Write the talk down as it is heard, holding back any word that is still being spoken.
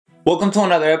Welcome to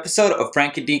another episode of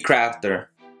Franky D Crafter.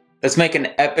 Let's make an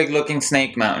epic looking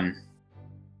snake mountain.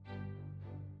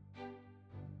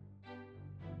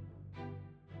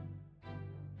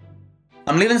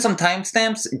 I'm leaving some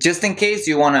timestamps just in case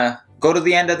you want to go to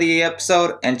the end of the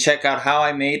episode and check out how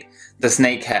I made the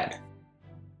snake head.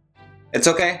 It's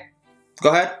okay. Go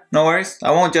ahead. No worries.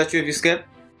 I won't judge you if you skip.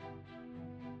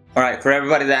 Alright, for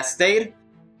everybody that stayed,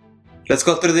 let's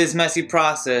go through this messy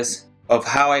process of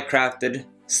how I crafted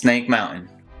Snake Mountain.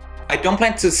 I don't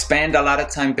plan to spend a lot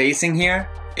of time basing here.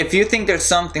 If you think there's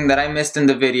something that I missed in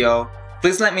the video,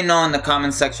 please let me know in the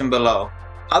comment section below.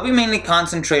 I'll be mainly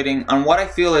concentrating on what I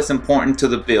feel is important to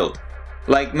the build,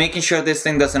 like making sure this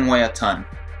thing doesn't weigh a ton.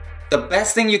 The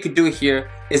best thing you could do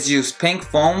here is use pink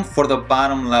foam for the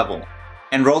bottom level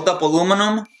and rolled up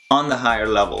aluminum on the higher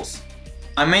levels.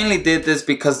 I mainly did this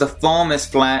because the foam is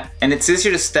flat and it's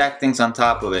easier to stack things on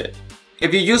top of it.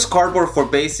 If you use cardboard for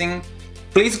basing,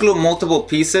 please glue multiple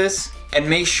pieces and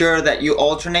make sure that you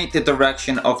alternate the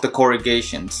direction of the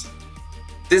corrugations.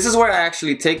 This is where I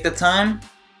actually take the time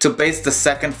to base the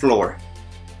second floor.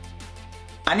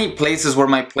 I need places where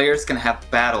my players can have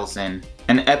battles in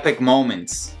and epic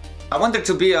moments. I want there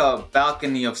to be a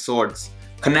balcony of sorts,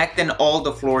 connecting all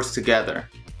the floors together.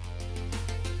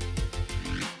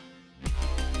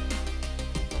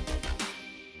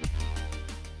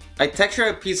 I texture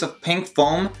a piece of pink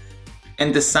foam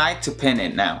and decide to pin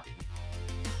it now.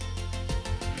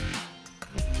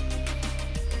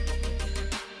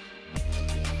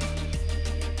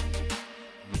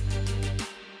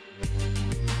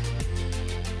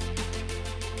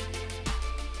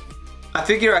 I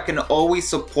figure I can always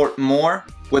support more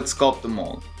with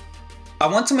Sculptamold. I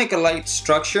want to make a light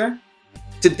structure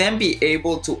to then be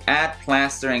able to add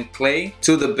plaster and clay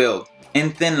to the build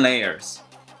in thin layers.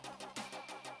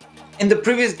 In the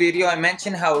previous video I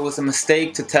mentioned how it was a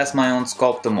mistake to test my own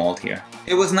Sculptamold here.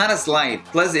 It was not as light,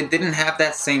 plus it didn't have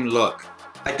that same look.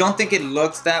 I don't think it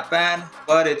looks that bad,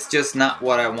 but it's just not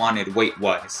what I wanted weight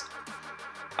wise.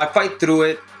 I fight through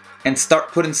it and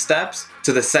start putting steps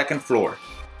to the second floor.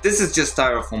 This is just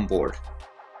styrofoam board.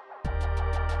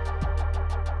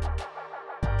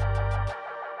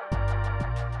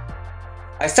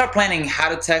 I start planning how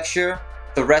to texture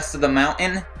the rest of the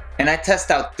mountain and I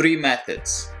test out 3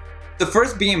 methods. The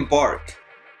first being bark.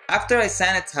 After I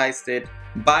sanitized it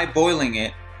by boiling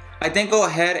it, I then go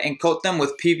ahead and coat them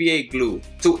with PVA glue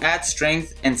to add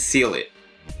strength and seal it.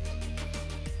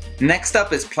 Next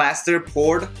up is plaster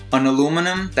poured on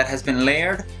aluminum that has been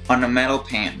layered on a metal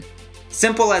pan.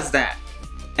 Simple as that.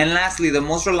 And lastly, the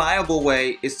most reliable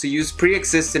way is to use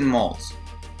pre-existing molds.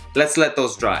 Let's let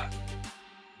those dry.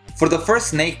 For the first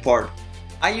snake part,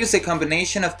 I use a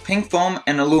combination of pink foam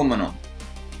and aluminum.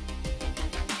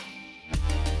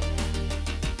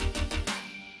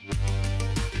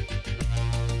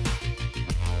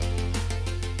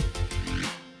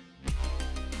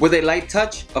 With a light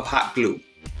touch of hot glue.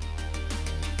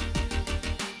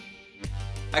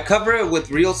 I cover it with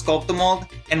real Sculptamold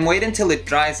and wait until it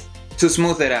dries to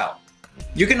smooth it out.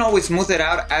 You can always smooth it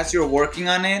out as you're working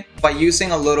on it by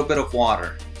using a little bit of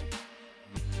water.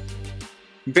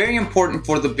 Very important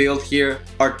for the build here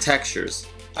are textures.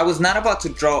 I was not about to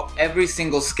draw every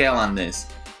single scale on this.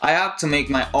 I opt to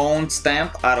make my own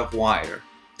stamp out of wire.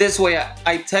 This way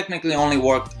I technically only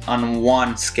worked on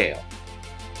one scale.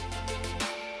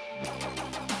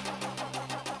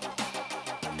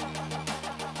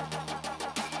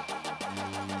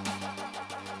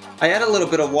 I add a little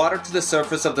bit of water to the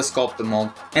surface of the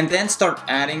Sculptamold and then start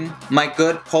adding my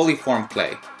good polyform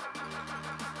clay.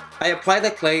 I apply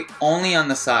the clay only on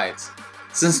the sides.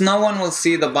 Since no one will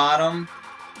see the bottom,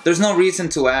 there's no reason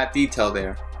to add detail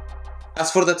there.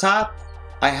 As for the top,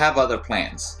 I have other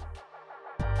plans.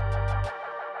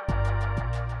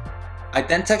 I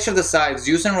then texture the sides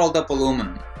using rolled up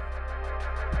aluminum.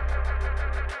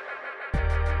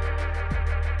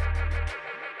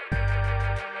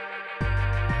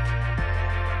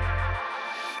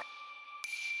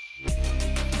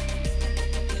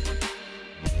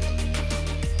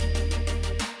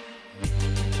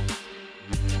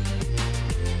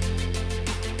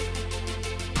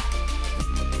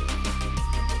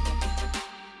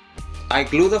 I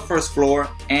glue the first floor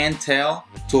and tail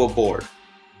to a board.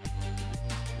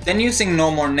 Then using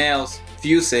no more nails,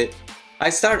 fuse it. I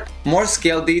start more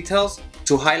scale details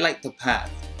to highlight the path.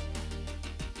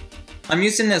 I'm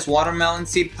using this watermelon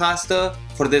seed pasta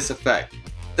for this effect.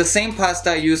 The same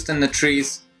pasta I used in the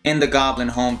trees in the Goblin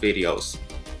Home videos.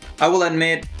 I will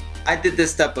admit, I did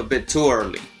this step a bit too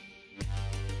early.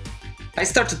 I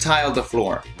start to tile the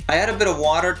floor. I add a bit of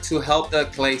water to help the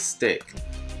clay stick.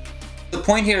 The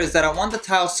point here is that I want the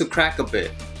tiles to crack a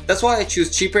bit. That's why I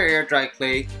choose cheaper air dry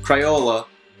clay, Crayola,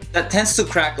 that tends to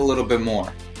crack a little bit more.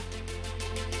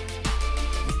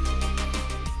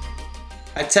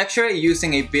 I texture it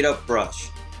using a beat up brush.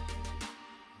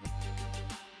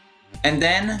 And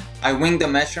then I wing the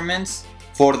measurements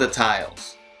for the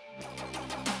tiles.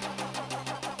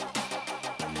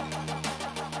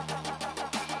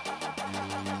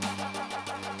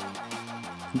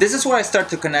 This is where I start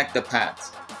to connect the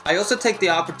paths. I also take the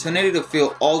opportunity to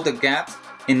fill all the gaps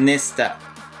in this step.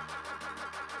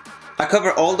 I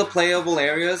cover all the playable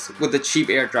areas with the cheap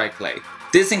air dry clay.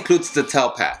 This includes the tail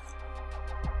path.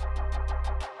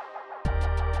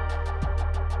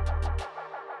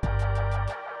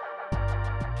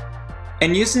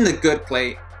 And using the good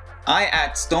clay, I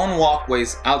add stone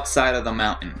walkways outside of the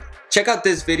mountain. Check out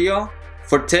this video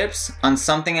for tips on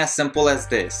something as simple as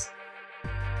this.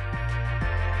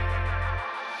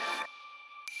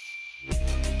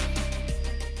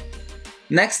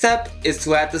 Next step is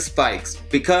to add the spikes,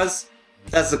 because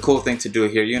that's the cool thing to do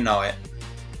here, you know it.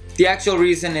 The actual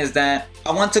reason is that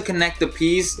I want to connect the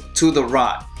piece to the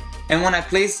rod, and when I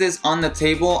place this on the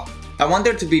table, I want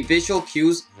there to be visual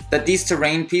cues that these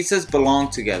terrain pieces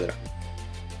belong together.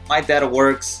 My dad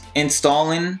works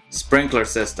installing sprinkler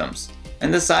systems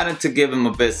and decided to give him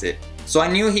a visit. So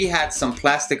I knew he had some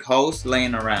plastic hose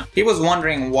laying around. He was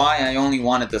wondering why I only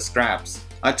wanted the scraps.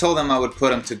 I told him I would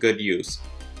put them to good use.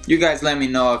 You guys let me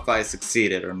know if I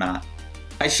succeeded or not.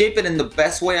 I shape it in the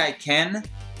best way I can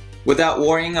without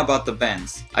worrying about the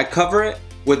bends. I cover it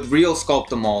with real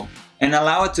Sculptamold and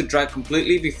allow it to dry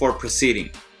completely before proceeding.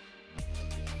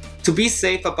 To be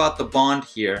safe about the bond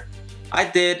here, I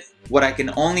did what I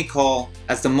can only call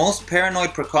as the most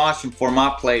paranoid precaution for my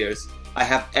players I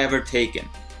have ever taken.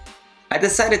 I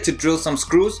decided to drill some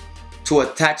screws to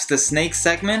attach the snake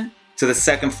segment to the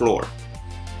second floor.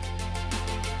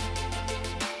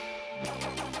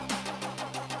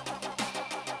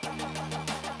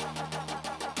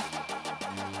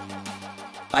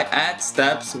 I add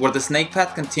steps where the snake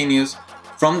path continues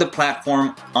from the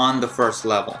platform on the first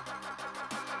level.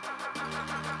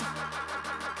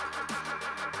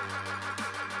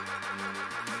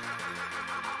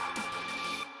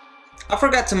 I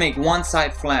forgot to make one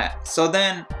side flat, so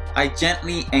then I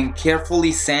gently and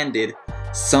carefully sanded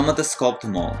some of the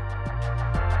Sculptamold.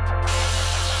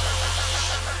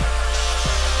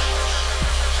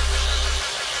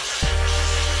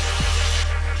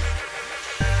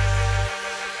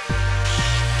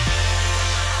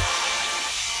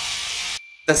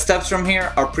 The steps from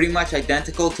here are pretty much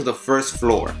identical to the first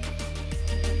floor.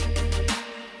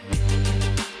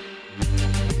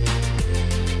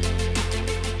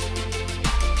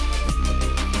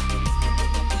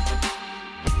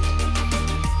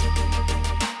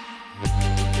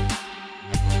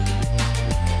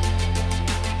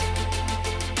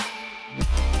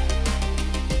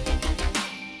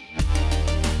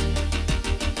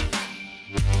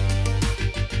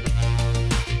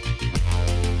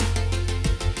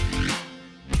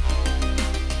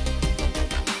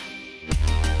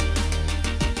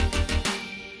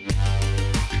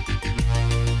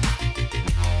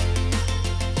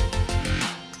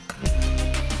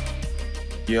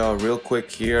 Yo, real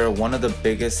quick here, one of the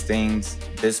biggest things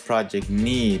this project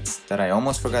needs that I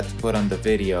almost forgot to put on the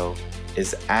video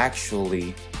is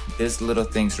actually these little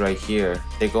things right here.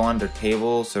 They go under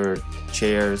tables or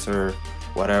chairs or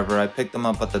whatever. I picked them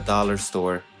up at the dollar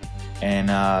store, and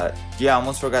yeah, I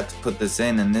almost forgot to put this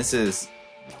in, and this is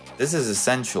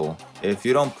essential. If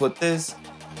you don't put this,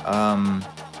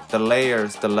 the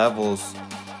layers, the levels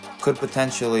could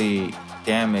potentially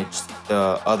damage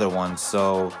the other ones.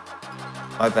 So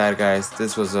my bad, guys.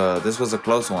 This was a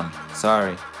close one.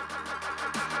 Sorry.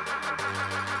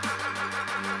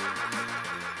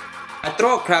 I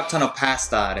throw a crap ton of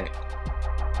pasta at it.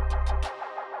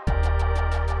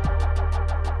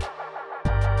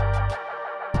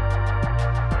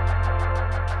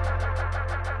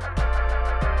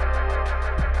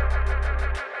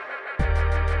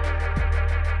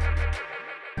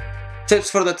 Tips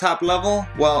for the top level?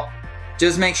 Well,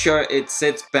 just make sure it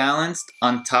sits balanced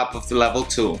on top of the level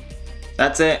 2.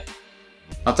 That's it.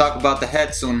 I'll talk about the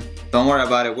head soon. Don't worry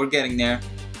about it, we're getting there.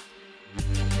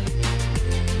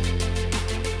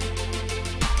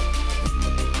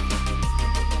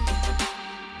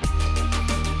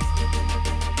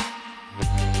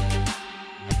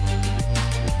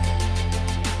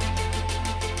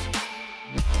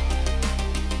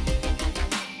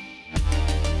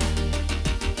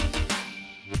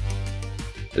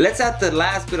 Let's add the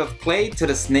last bit of clay to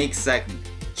the snake segment.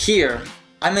 Here,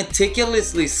 I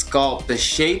meticulously sculpt the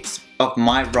shapes of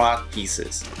my rock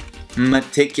pieces.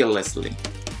 Meticulously.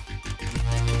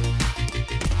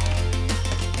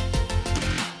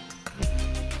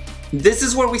 This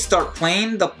is where we start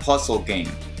playing the puzzle game.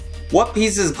 What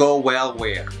pieces go well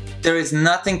where? There is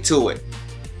nothing to it.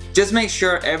 Just make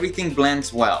sure everything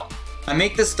blends well. I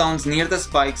make the stones near the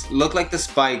spikes look like the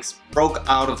spikes broke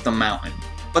out of the mountain.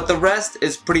 But the rest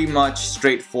is pretty much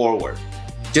straightforward.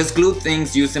 Just glue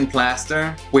things using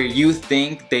plaster where you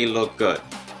think they look good.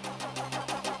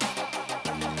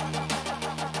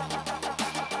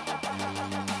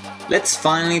 Let's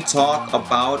finally talk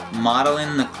about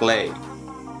modeling the clay.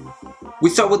 We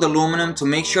start with aluminum to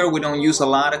make sure we don't use a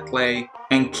lot of clay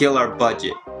and kill our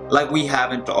budget, like we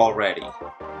haven't already.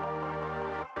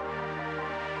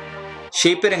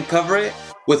 Shape it and cover it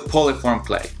with polyform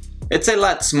clay. It's a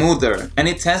lot smoother and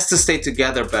it tends to stay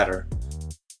together better.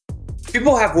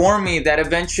 People have warned me that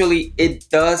eventually it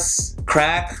does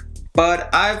crack, but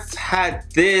I've had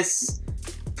this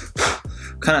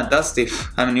kind of dusty,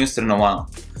 I haven't used it in a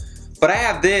while. But I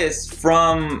have this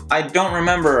from I don't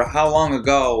remember how long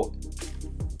ago,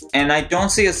 and I don't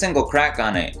see a single crack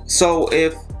on it. So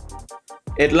if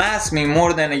it lasts me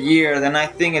more than a year, then I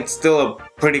think it's still a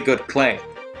pretty good clay.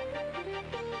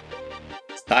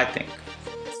 I think.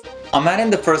 I'm adding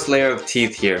the first layer of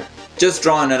teeth here, just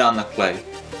drawing it on the clay.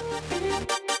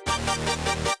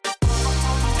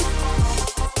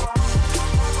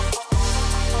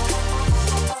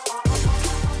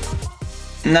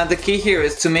 Now the key here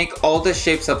is to make all the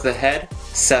shapes of the head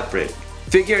separate.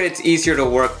 Figure it's easier to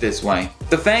work this way.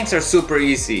 The fangs are super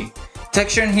easy.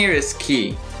 Texture in here is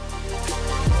key.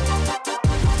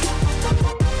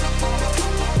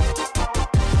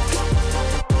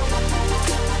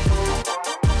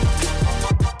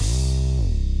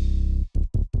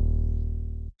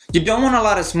 You don't want a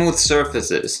lot of smooth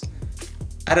surfaces.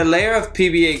 Add a layer of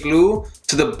PVA glue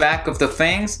to the back of the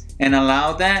fangs and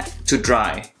allow that to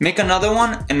dry. Make another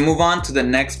one and move on to the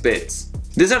next bits.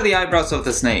 These are the eyebrows of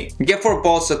the snake. Get 4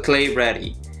 balls of clay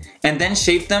ready and then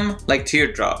shape them like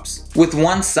teardrops, with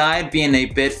one side being a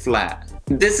bit flat.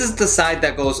 This is the side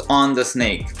that goes on the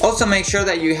snake. Also make sure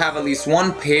that you have at least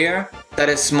one pair that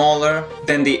is smaller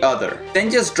than the other. Then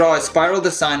just draw a spiral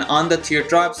design on the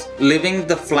teardrops, leaving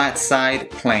the flat side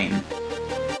plain.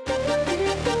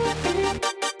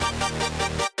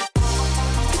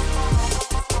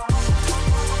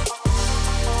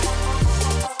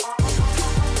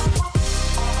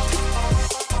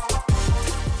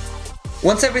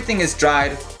 Once everything is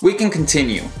dried, we can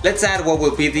continue. Let's add what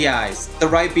will be the eyes. The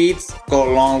right beads go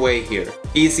a long way here.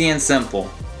 Easy and simple.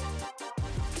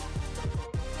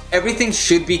 Everything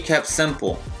should be kept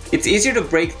simple. It's easier to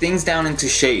break things down into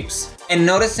shapes and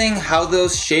noticing how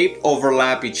those shape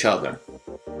overlap each other.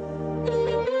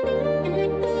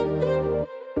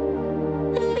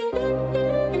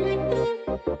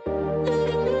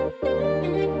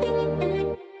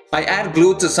 I add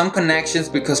glue to some connections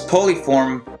because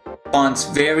polyform bonds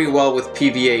very well with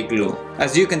PVA glue.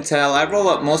 As you can tell, I roll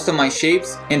up most of my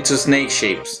shapes into snake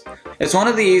shapes. It's one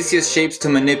of the easiest shapes to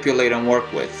manipulate and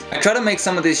work with. I try to make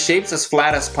some of these shapes as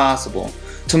flat as possible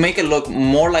to make it look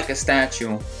more like a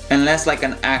statue and less like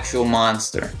an actual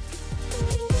monster.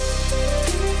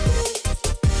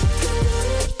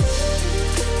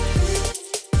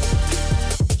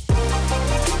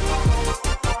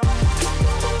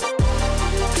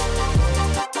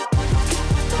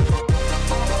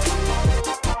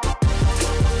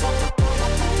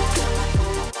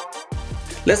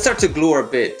 Let's start to glue our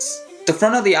bits. The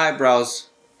front of the eyebrows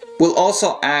will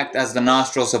also act as the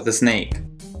nostrils of the snake.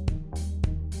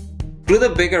 Glue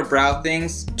the bigger brow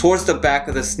things towards the back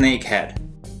of the snake head.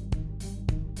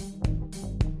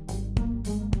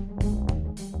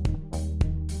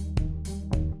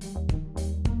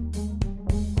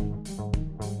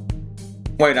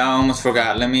 Wait, I almost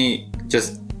forgot. Let me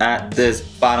just add this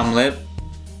bottom lip.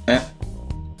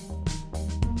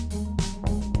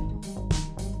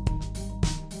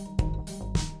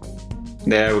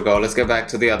 There we go, let's get back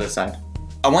to the other side.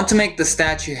 I want to make the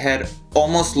statue head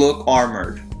almost look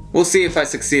armored. We'll see if I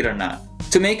succeed or not.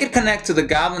 To make it connect to the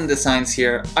goblin designs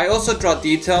here, I also draw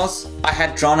details I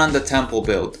had drawn on the temple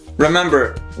build.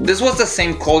 Remember, this was the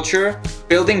same culture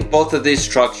building both of these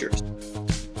structures.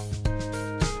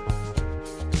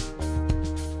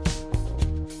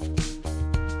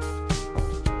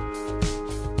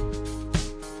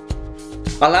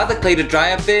 Allow the clay to dry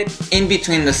a bit in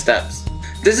between the steps.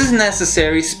 This is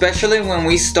necessary, especially when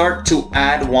we start to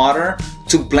add water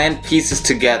to blend pieces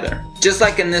together. Just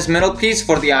like in this middle piece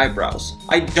for the eyebrows.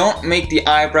 I don't make the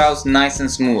eyebrows nice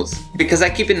and smooth because I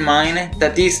keep in mind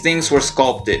that these things were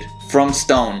sculpted from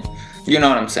stone. You know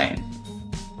what I'm saying.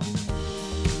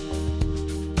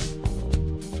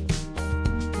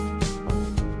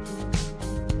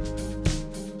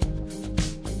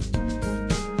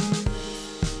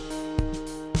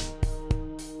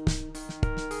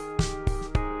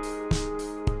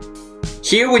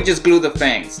 Here we just glue the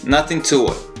fangs, nothing to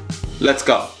it. Let's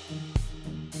go.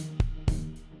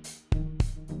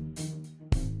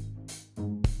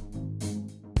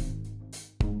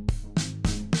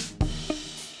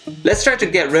 Let's try to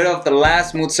get rid of the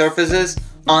last smooth surfaces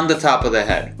on the top of the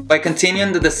head by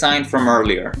continuing the design from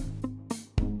earlier.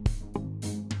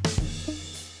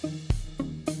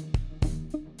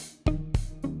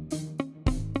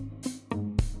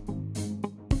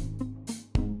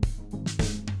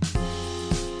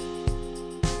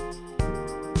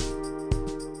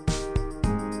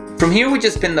 From here we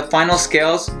just pin the final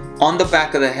scales on the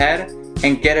back of the head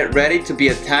and get it ready to be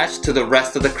attached to the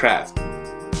rest of the craft.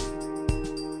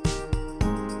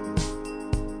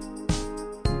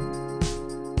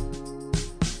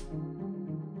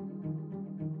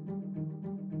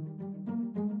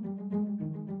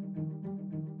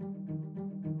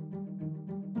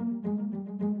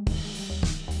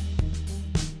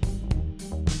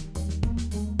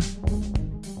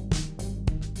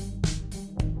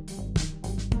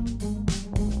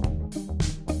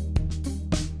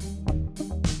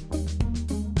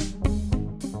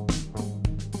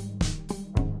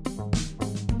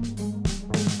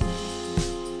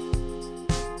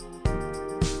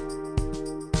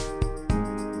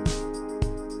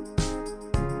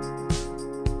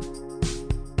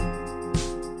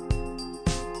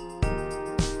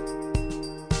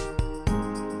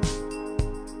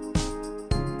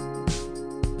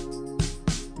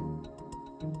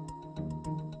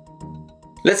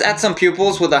 Let's add some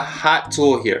pupils with a hot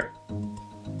tool here.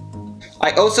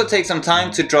 I also take some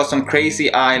time to draw some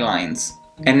crazy eye lines.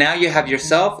 And now you have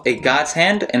yourself a God's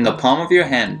hand in the palm of your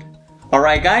hand.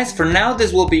 Alright guys, for now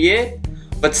this will be it,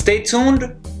 but stay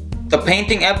tuned, the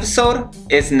painting episode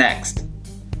is next.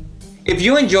 If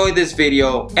you enjoyed this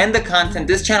video and the content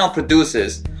this channel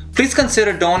produces, please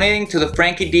consider donating to the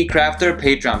Franky D Crafter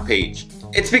Patreon page.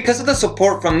 It's because of the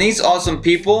support from these awesome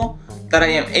people that I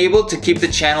am able to keep the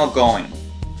channel going.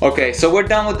 Okay, so we're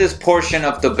done with this portion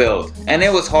of the build, and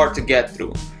it was hard to get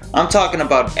through. I'm talking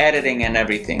about editing and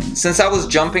everything. Since I was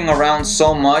jumping around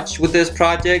so much with this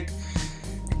project,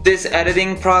 this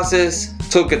editing process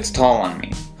took its toll on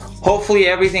me. Hopefully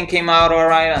everything came out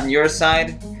alright on your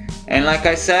side, and like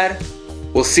I said,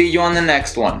 we'll see you on the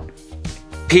next one.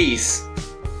 Peace.